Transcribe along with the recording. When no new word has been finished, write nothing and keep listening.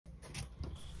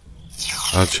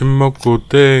아침 먹고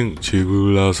땡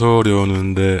집을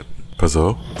나서려는데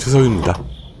벌써 추석입니다.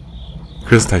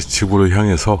 그래서 다시 집으로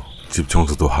향해서 집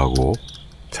청소도 하고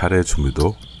차례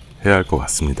준비도 해야 할 것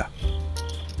같습니다.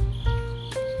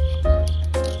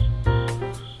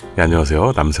 네,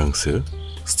 안녕하세요. 남상스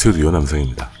스튜디오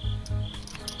남상입니다.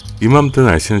 이맘때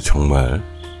날씨는 정말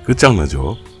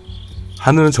끝장나죠.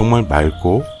 하늘은 정말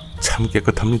맑고 참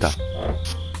깨끗합니다.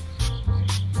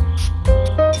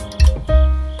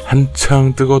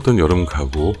 한창 뜨거웠던 여름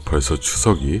가고 벌써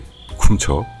추석이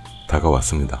쿰쳐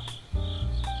다가왔습니다.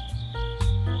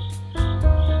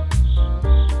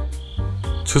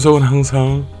 추석은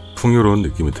항상 풍요로운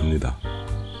느낌이 듭니다.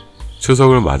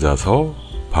 추석을 맞아서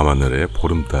밤하늘에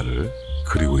보름달을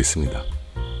그리고 있습니다.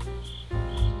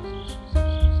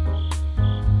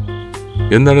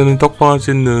 옛날에는 떡방아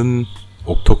찢는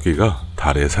옥토끼가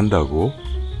달에 산다고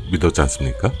믿었지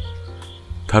않습니까?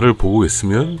 달을 보고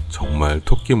있으면 정말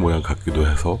토끼 모양 같기도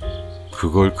해서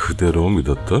그걸 그대로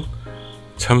믿었던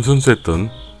참 순수했던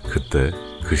그때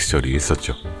그 시절이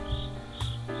있었죠.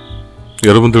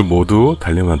 여러분들 모두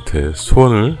달님한테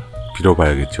소원을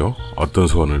빌어봐야겠죠. 어떤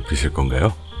소원을 비실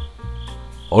건가요?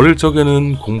 어릴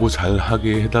적에는 공부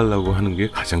잘하게 해달라고 하는 게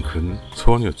가장 큰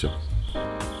소원이었죠.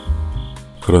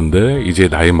 그런데 이제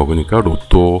나이 먹으니까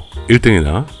로또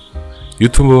 1등이나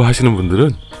유튜브 하시는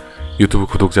분들은 유튜브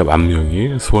구독자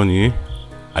 10,000명이 소원이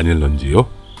아닐런지요.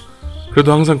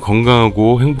 그래도 항상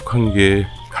건강하고 행복한 게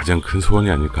가장 큰 소원이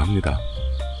아닐까 합니다.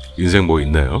 인생 뭐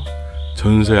있나요?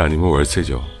 전세 아니면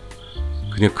월세죠.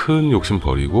 그냥 큰 욕심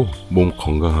버리고 몸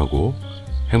건강하고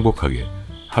행복하게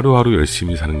하루하루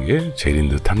열심히 사는 게 제일인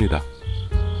듯 합니다.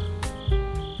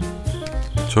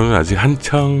 저는 아직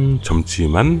한창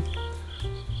젊지만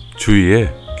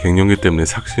주위에 갱년기 때문에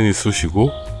삭신이 쑤시고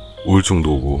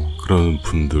우울증도 오고 그런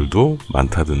분들도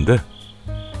많다던데,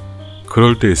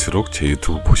 그럴 때일수록 제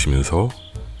유튜브 보시면서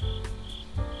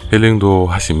힐링도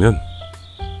하시면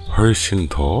훨씬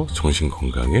더 정신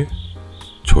건강에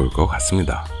좋을 것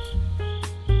같습니다.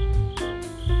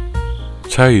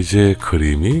 자, 이제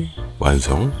그림이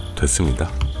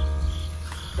완성됐습니다.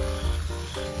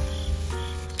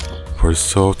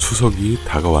 벌써 추석이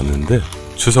다가왔는데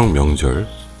추석 명절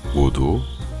모두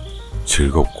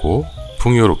즐겁고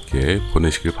풍요롭게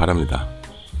보내시길 바랍니다.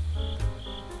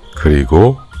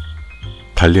 그리고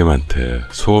달님한테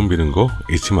소원 비는 거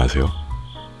잊지 마세요.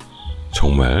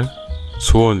 정말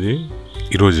소원이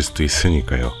이루어질 수도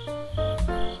있으니까요.